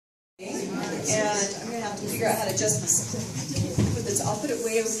And I'm going to have to figure out how to adjust this. I'll put it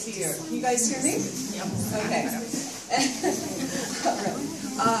way over here. Can you guys hear me? Yep. Okay.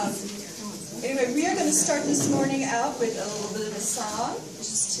 All right. Anyway, we are going to start this morning out with a little bit of a song,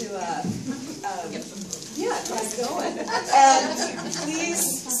 just to get us going. Please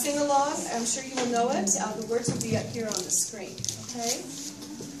sing along. I'm sure you will know it. The words will be up here on the screen. Okay?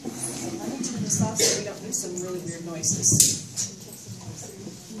 And let me turn this off so we don't do some really weird noises.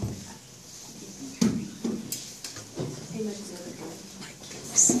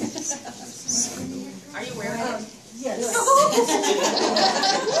 Are you wearing it? Yes.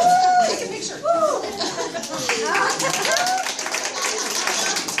 Take a picture.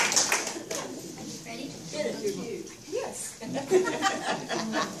 Ready? Get it. Yes.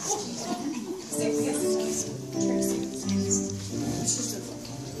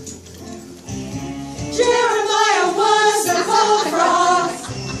 Jeremiah was a bullfrog.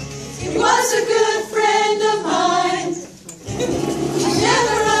 He was a good friend of mine. I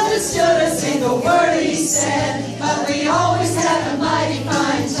never understood a single word he said, but we always had a mighty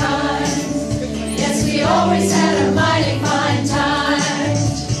fine time. Yes, we always had a mighty fine time,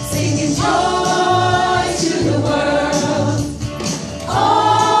 singing joy to the world.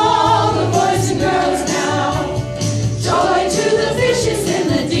 All the boys and girls now, joy to the fishes in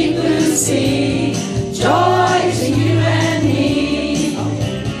the deep blue sea, joy to you and me.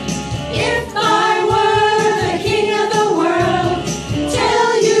 If I were the king of the world,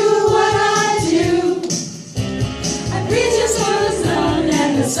 tell you what I'd do. I'd reach as far as the sun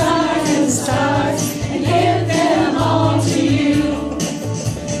and the stars, and give them all to you.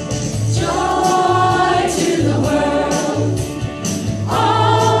 Joy to the world,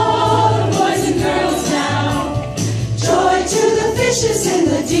 all the boys and girls now, joy to the fishes in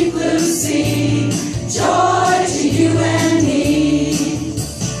the deep blue sea, joy to you and me.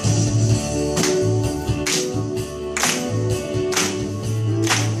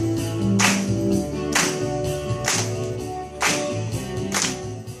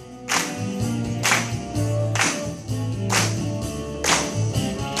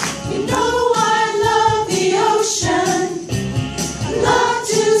 You know I love the ocean. I love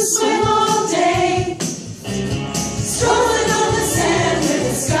to swim all day, strolling on the sand with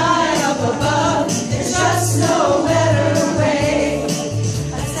the sky up above. There's just no better way.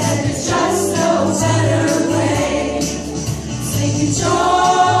 I said there's just no better way. Singing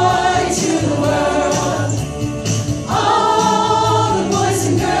joy to the world. All the boys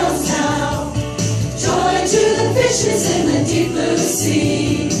and girls now, joy to the fishes in the deep blue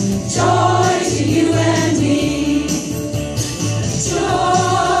sea, joy to you and me.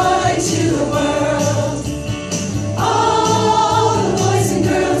 Joy to the world. All the boys and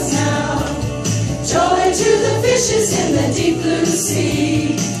girls now, joy to the fishes in the deep blue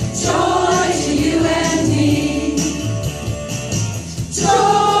sea, joy to you and me.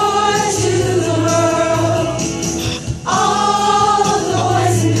 Joy to the world. All the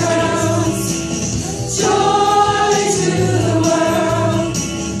boys and girls, joy to the world,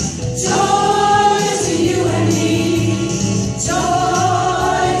 joy to you and me.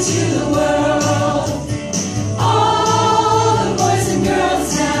 Joy to the world. All the boys and girls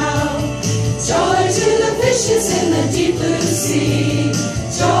now, joy to the fishes in the deep blue sea,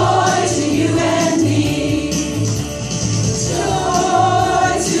 joy to you and me.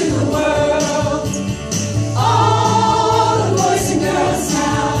 Joy to the world. All the boys and girls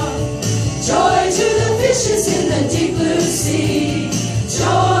now, joy to the fishes in the deep blue sea,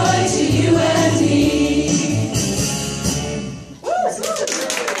 joy